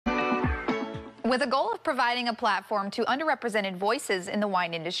With a goal of providing a platform to underrepresented voices in the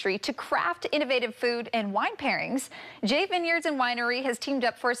wine industry to craft innovative food and wine pairings, J Vineyards Winery has teamed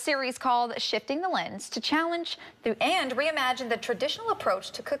up for a series called Shifting the Lens to challenge and reimagine the traditional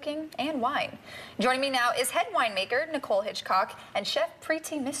approach to cooking and wine. Joining me now is head winemaker Nicole Hitchcock and chef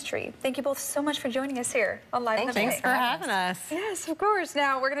Preeti Mistry. Thank you both so much for joining us here on Live in the Bay. Thanks for having us. Yes, of course.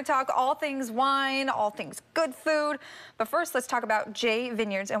 Now we're going to talk all things wine, all things good food. But first, let's talk about J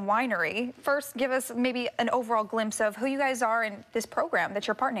Vineyards Winery. First, give us maybe an overall glimpse of who you guys are in this program that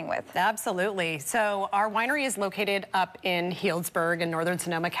you're partnering with. Absolutely. So our winery is located up in Healdsburg in northern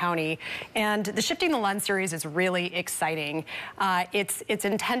Sonoma County, and the Shifting the Lens series is really exciting. It's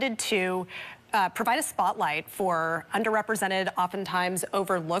intended to provide a spotlight for underrepresented, oftentimes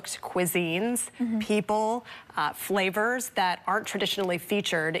overlooked cuisines, people, flavors that aren't traditionally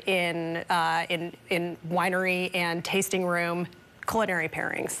featured in winery and tasting room culinary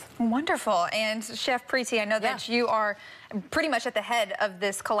pairings. Wonderful. And Chef Preeti, I know that you are pretty much at the head of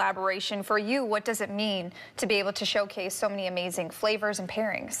this collaboration. For you, what does it mean to be able to showcase so many amazing flavors and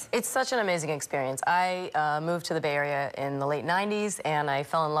pairings? It's such an amazing experience. I moved to the Bay Area in the late 90s, and I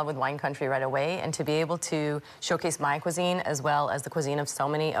fell in love with wine country right away. And to be able to showcase my cuisine as well as the cuisine of so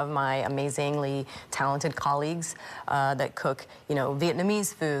many of my amazingly talented colleagues that cook, you know,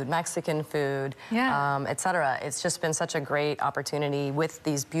 Vietnamese food, Mexican food, etc. It's just been such a great opportunity with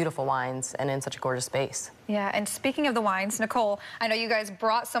these beautiful wines and in such a gorgeous space. Yeah, and speaking of the wines, Nicole, I know you guys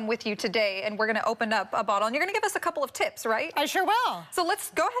brought some with you today, and we're going to open up a bottle, and you're going to give us a couple of tips, right? I sure will. So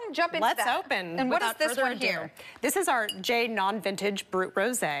let's go ahead and jump into that. Let's open. And what is this one here? This is our J non-vintage Brut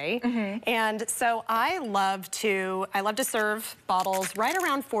Rosé, and so I love to serve bottles right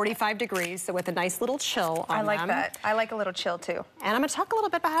around 45 degrees, so with a nice little chill on them. I like that. I like a little chill too. And I'm going to talk a little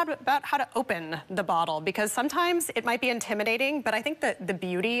bit about how to open the bottle, because sometimes it might be intimidating, but I think that the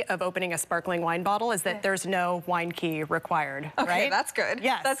beauty of opening a sparkling wine bottle is that there's no wine key required, okay, right? That's good.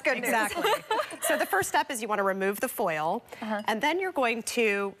 Yes, that's good exactly. So the first step is you want to remove the foil, and then you're going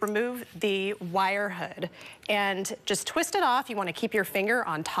to remove the wire hood and just twist it off. You want to keep your finger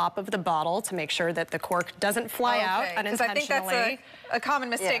on top of the bottle to make sure that the cork doesn't fly out unintentionally. I think that's a common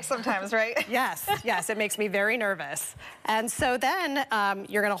mistake sometimes, right? Yes, yes, it makes me very nervous. And so then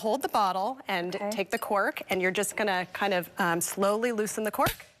you're going to hold the bottle and take the cork, and you're just going to kind of slowly loosen the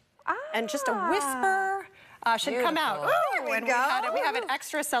cork. And just a whisper should come out. Ooh, and we have an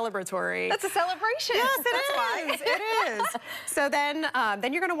extra celebratory. That's a celebration. Yes, it is. So then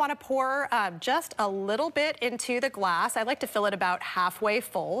you're going to want to pour just a little bit into the glass. I like to fill it about halfway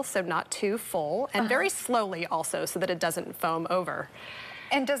full, so not too full, and very slowly also, so that it doesn't foam over.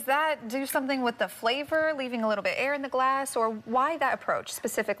 And does that do something with the flavor, leaving a little bit of air in the glass, or why that approach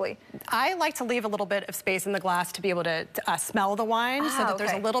specifically? I like to leave a little bit of space in the glass to be able to smell the wine, so that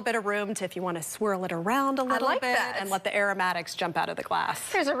there's a little bit of room to, if you want to swirl it around a little bit and let the aromatics jump out of the glass.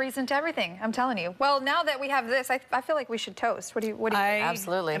 There's a reason to everything, I'm telling you. Well, now that we have this, I feel like we should toast. What do you think?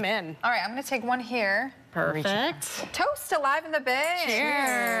 Absolutely. I'm in. All right, I'm going to take one here. Perfect. Toast to Live in the Bay. Cheers.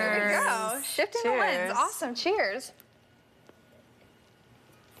 Here we go. Shifting the lens. Awesome. Cheers.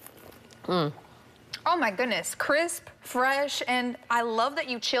 Oh my goodness, crisp, fresh, and I love that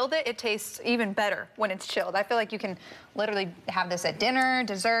you chilled it. It tastes even better when it's chilled. I feel like you can literally have this at dinner,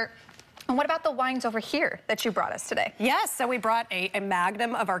 dessert. And what about the wines over here that you brought us today? Yes, so we brought a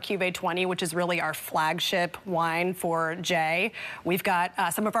magnum of our Cuvée 20, which is really our flagship wine for J. We've got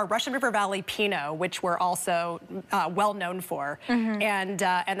some of our Russian River Valley Pinot, which we're also well known for. And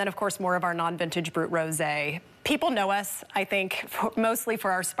then, of course, more of our non-vintage Brut Rosé. People know us, I think, mostly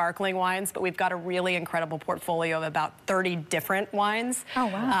for our sparkling wines, but we've got a really incredible portfolio of about 30 different wines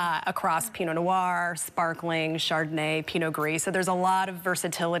across Pinot Noir, sparkling, Chardonnay, Pinot Gris. So there's a lot of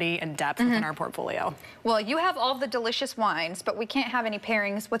versatility and depth within our portfolio. Well, you have all the delicious wines, but we can't have any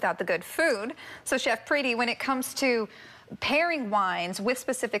pairings without the good food. So Chef Preeti, when it comes to pairing wines with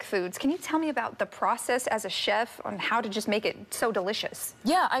specific foods, can you tell me about the process as a chef on how to just make it so delicious?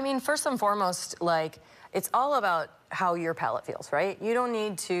 Yeah, I mean, first and foremost, like, it's all about how your palate feels, right? You don't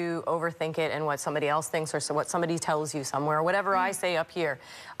need to overthink it and what somebody else thinks or what somebody tells you somewhere, or whatever I say up here.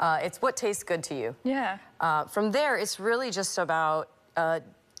 It's what tastes good to you. Yeah. From there, it's really just about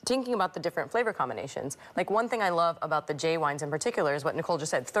thinking about the different flavor combinations. Like, one thing I love about the J wines in particular is what Nicole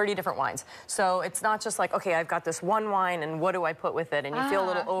just said, 30 different wines. So it's not just like, okay, I've got this one wine and what do I put with it? And you feel a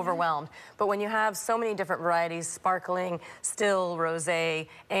little overwhelmed. But when you have so many different varieties, sparkling, still, rosé,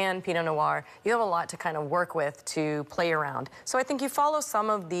 and Pinot Noir, you have a lot to kind of work with to play around. So I think you follow some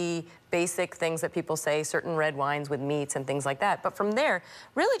of the basic things that people say, certain red wines with meats and things like that. But from there,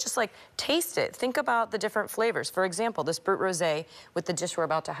 really just like taste it. Think about the different flavors. For example, this Brut Rosé with the dish we're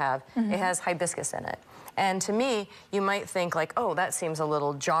about to have, it has hibiscus in it. And to me, you might think like, oh, that seems a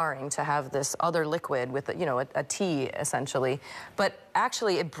little jarring to have this other liquid with, you know, a tea essentially. But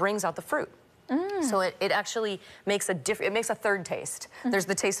actually, it brings out the fruit. So it actually makes a third taste. There's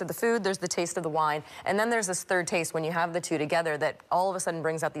the taste of the food, there's the taste of the wine, and then there's this third taste when you have the two together that all of a sudden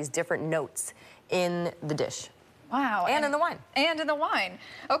brings out these different notes in the dish. Wow. And in the wine. And in the wine.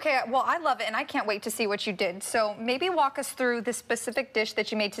 Okay, well, I love it, and I can't wait to see what you did. So maybe walk us through the specific dish that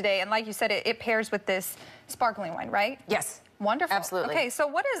you made today. And like you said, it pairs with this sparkling wine, right? Yes. Wonderful. Absolutely. Okay,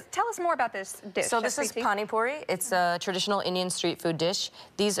 so tell us more about this dish. So this is pani puri. It's a traditional Indian street food dish.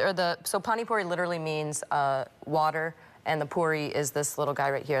 So pani puri literally means water, and the puri is this little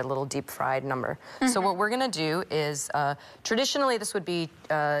guy right here, a little deep fried number. So what we're gonna do is, traditionally this would be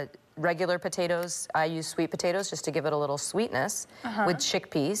regular potatoes. I use sweet potatoes just to give it a little sweetness with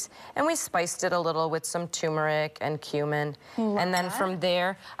chickpeas. And we spiced it a little with some turmeric and cumin. And then from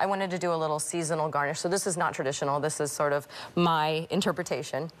there, I wanted to do a little seasonal garnish. So this is not traditional. This is sort of my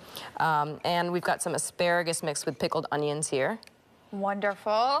interpretation. And we've got some asparagus mixed with pickled onions here.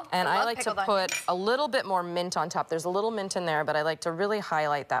 Wonderful. And I like to put a little bit more mint on top. There's a little mint in there, but I like to really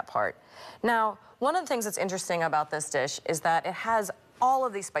highlight that part. Now, one of the things that's interesting about this dish is that it has all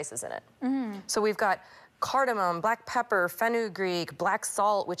of these spices in it. So we've got cardamom, black pepper, fenugreek, black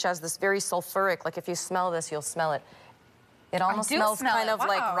salt, which has this very sulfuric, like if you smell this, you'll smell it. It almost smells kind of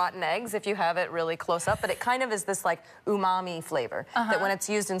like rotten eggs if you have it really close up, but it kind of is this like umami flavor that when it's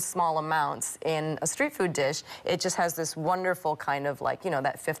used in small amounts in a street food dish, it just has this wonderful kind of like, you know,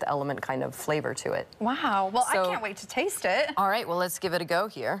 that fifth element kind of flavor to it. Wow, well, I can't wait to taste it. All right, well, let's give it a go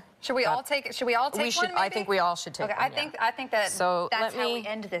here. Should we all take it? Should we all take one, maybe? I think we all should take one, I think that's how we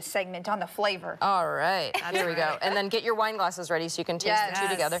end this segment, on the flavor. All right, here we go. And then get your wine glasses ready so you can taste the two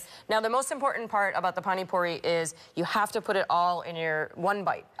together. Now, the most important part about the pani puri is you have to put it all in your one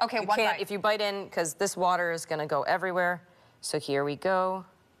bite. Okay, one bite. If you bite in, because this water is gonna go everywhere. So here we go.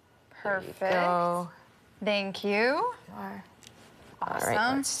 Perfect. There you go. Thank you. Awesome. All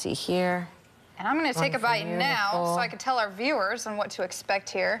right, let's see here. And I'm going to take a bite now so I can tell our viewers on what to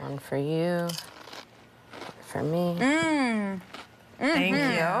expect here. One for you. One for me. Thank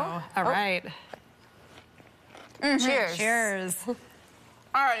you. All right. Cheers. Cheers.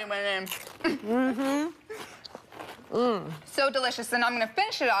 Already went in. So delicious. And I'm going to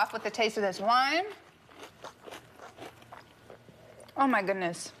finish it off with the taste of this wine. Oh my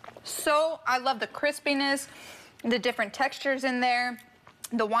goodness. I love the crispiness, the different textures in there.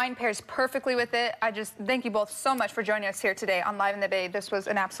 The wine pairs perfectly with it. I just thank you both so much for joining us here today on Live in the Bay. This was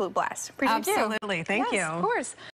an absolute blast. Absolutely. Thank you. Of course.